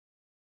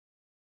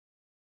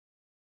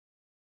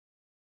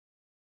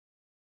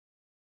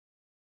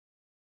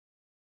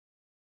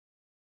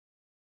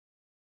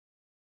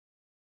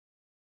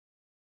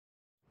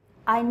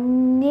I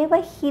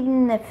never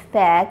hidden the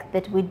fact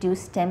that we do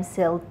stem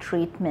cell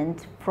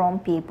treatment from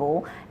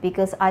people,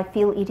 because I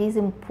feel it is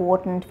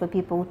important for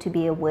people to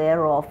be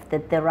aware of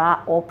that there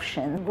are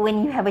options.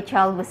 When you have a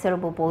child with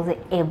cerebral palsy,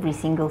 every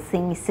single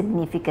thing is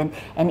significant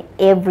and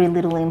every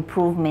little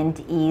improvement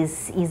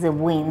is a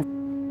win.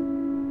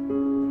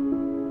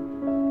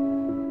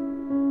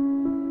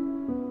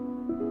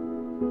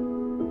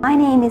 My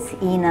name is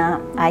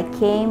Ina. I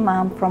came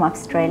from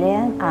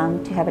Australia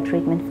to have a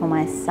treatment for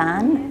my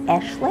son,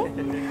 Ashley.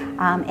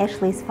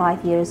 Ashley is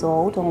 5 years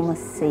old,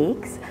 almost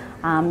 6.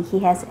 He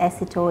has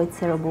atetóide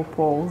cerebral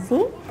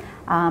palsy.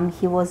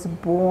 He was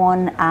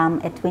born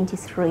at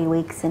 23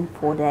 weeks and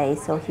 4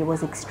 days, so he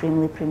was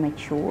extremely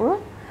premature.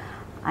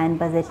 And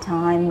by the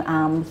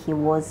time he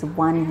was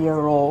 1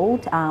 year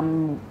old,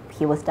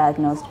 he was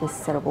diagnosed with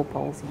cerebral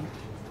palsy.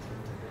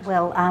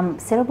 Well,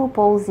 cerebral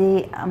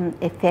palsy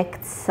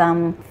affects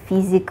some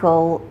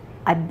physical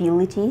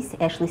abilities,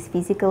 Ashley's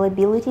physical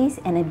abilities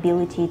and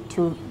ability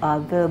to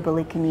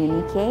verbally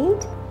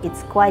communicate.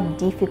 It's quite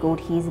difficult.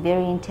 He's a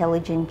very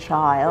intelligent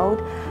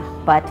child,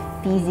 but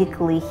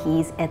physically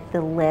he's at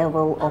the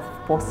level of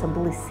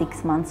possibly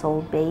 6 months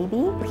old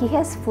baby. He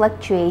has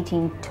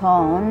fluctuating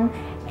tone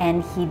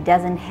and he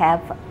doesn't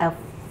have a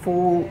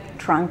full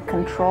trunk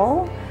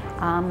control,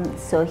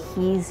 so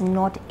he's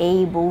not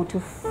able to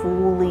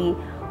fully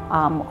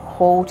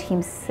hold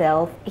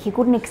himself. He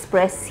couldn't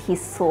express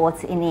his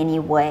thoughts in any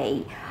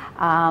way.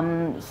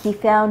 He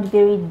found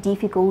very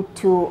difficult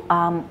to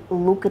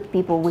look at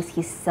people with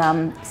his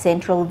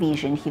central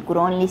vision. He could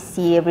only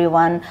see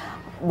everyone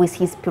with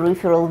his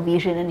peripheral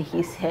vision, and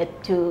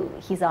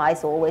his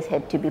eyes always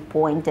had to be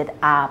pointed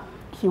up.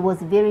 He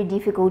was very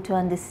difficult to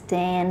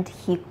understand.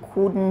 He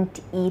couldn't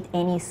eat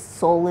any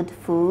solid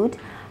food.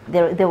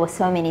 There were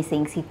so many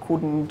things he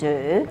couldn't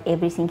do.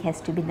 Everything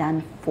has to be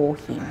done for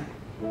him.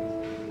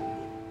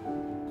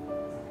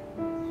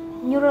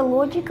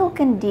 Neurological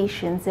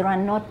conditions, there are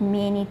not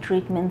many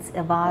treatments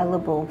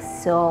available.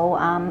 So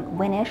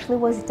when Ashley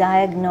was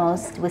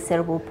diagnosed with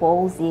cerebral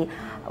palsy,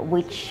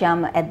 which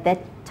at that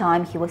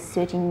time he was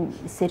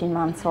 13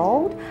 months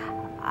old,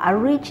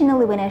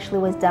 originally when Ashley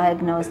was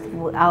diagnosed,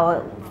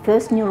 our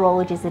first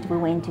neurologist that we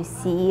went to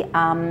see,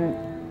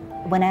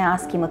 when I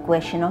asked him a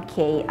question,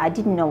 okay, I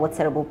didn't know what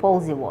cerebral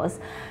palsy was,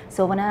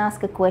 so when I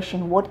asked a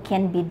question, what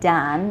can be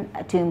done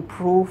to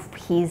improve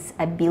his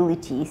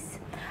abilities,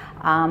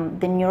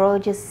 the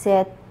neurologist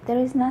said, there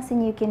is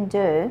nothing you can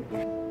do.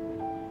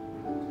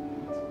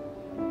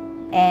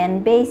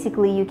 And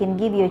basically you can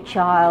give your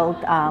child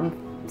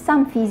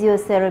some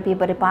physiotherapy,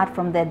 but apart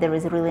from that there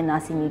is really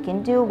nothing you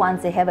can do.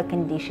 Once they have a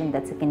condition,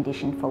 that's a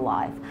condition for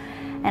life.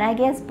 And I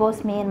guess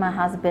both me and my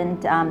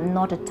husband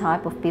not a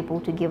type of people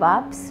to give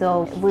up,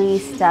 so we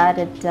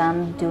started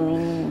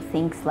doing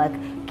things like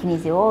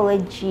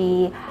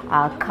kinesiology,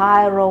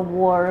 chiro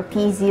work,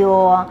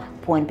 physio,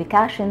 point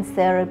percussion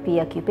therapy,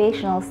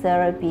 occupational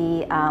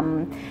therapy,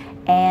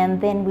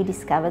 and then we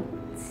discovered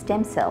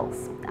stem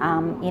cells.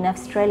 In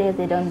Australia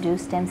they don't do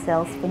stem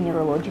cells for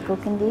neurological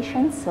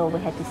conditions, so we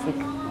had to seek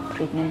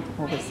treatment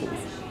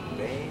overseas.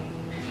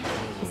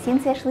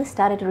 Since Ashley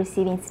started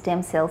receiving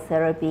stem cell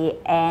therapy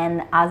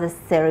and other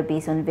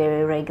therapies on a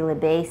very regular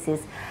basis,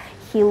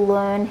 he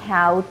learned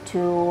how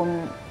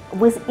to,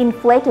 with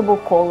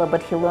inflatable collar,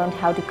 but he learned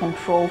how to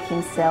control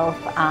himself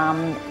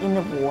in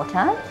the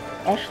water.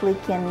 Ashley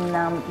can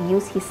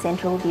use his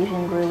central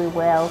vision really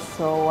well,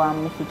 so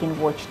he can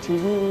watch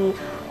TV,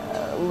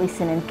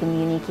 listen and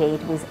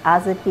communicate with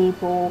other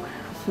people.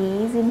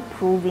 He is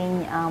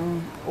improving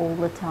all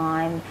the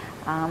time.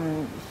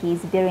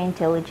 He's a very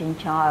intelligent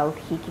child.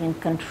 He can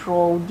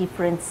control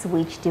different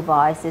switch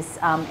devices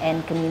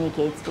and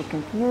communicates with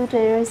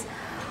computers.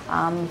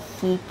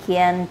 He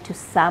can, to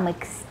some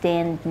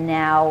extent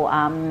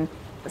now,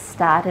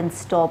 start and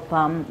stop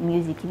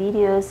music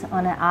videos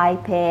on an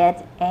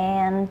iPad,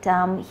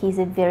 and he's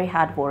a very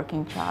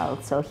hard-working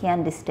child, so he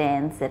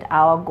understands that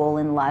our goal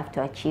in life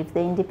to achieve the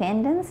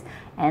independence,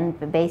 and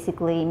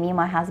basically me,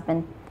 my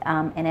husband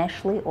and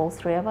Ashley, all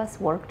three of us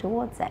work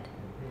towards that.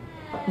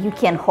 You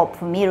can hope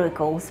for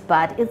miracles,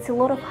 but it's a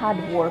lot of hard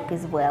work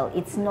as well.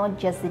 It's not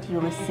just that you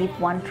receive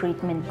one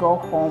treatment, go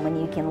home and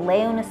you can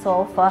lay on a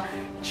sofa,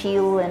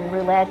 chill and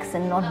relax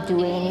and not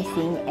do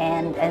anything,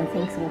 and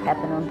things will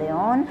happen on their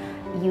own.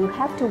 You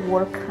have to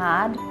work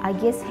hard. I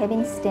guess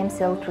having stem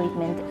cell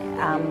treatment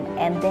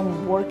and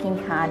then working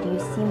hard, you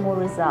see more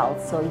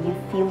results, so you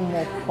feel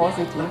more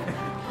positive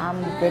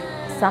that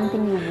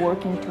something you're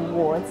working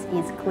towards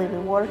is clearly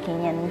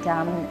working, and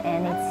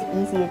it's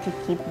easier to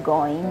keep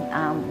going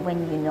when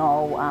you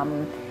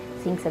know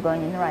things are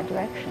going in the right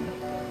direction.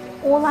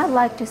 All I'd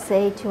like to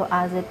say to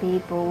other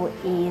people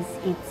is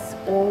it's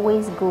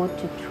always good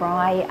to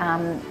try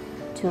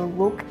to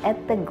look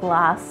at the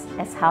glass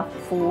as half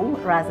full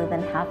rather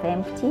than half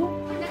empty.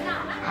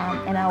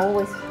 And I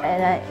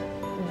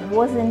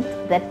wasn't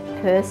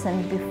that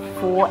person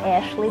before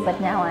Ashley,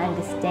 but now I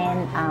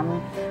understand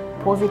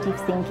positive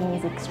thinking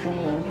is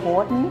extremely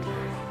important,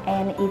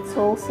 and it's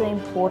also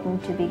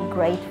important to be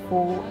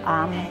grateful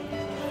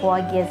for,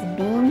 I guess,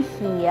 being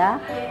here,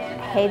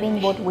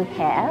 having what we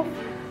have,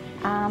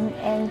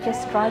 and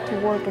just try to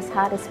work as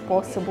hard as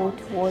possible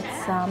towards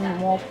some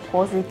more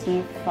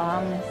positive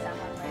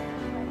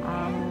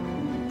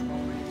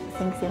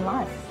things in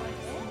life.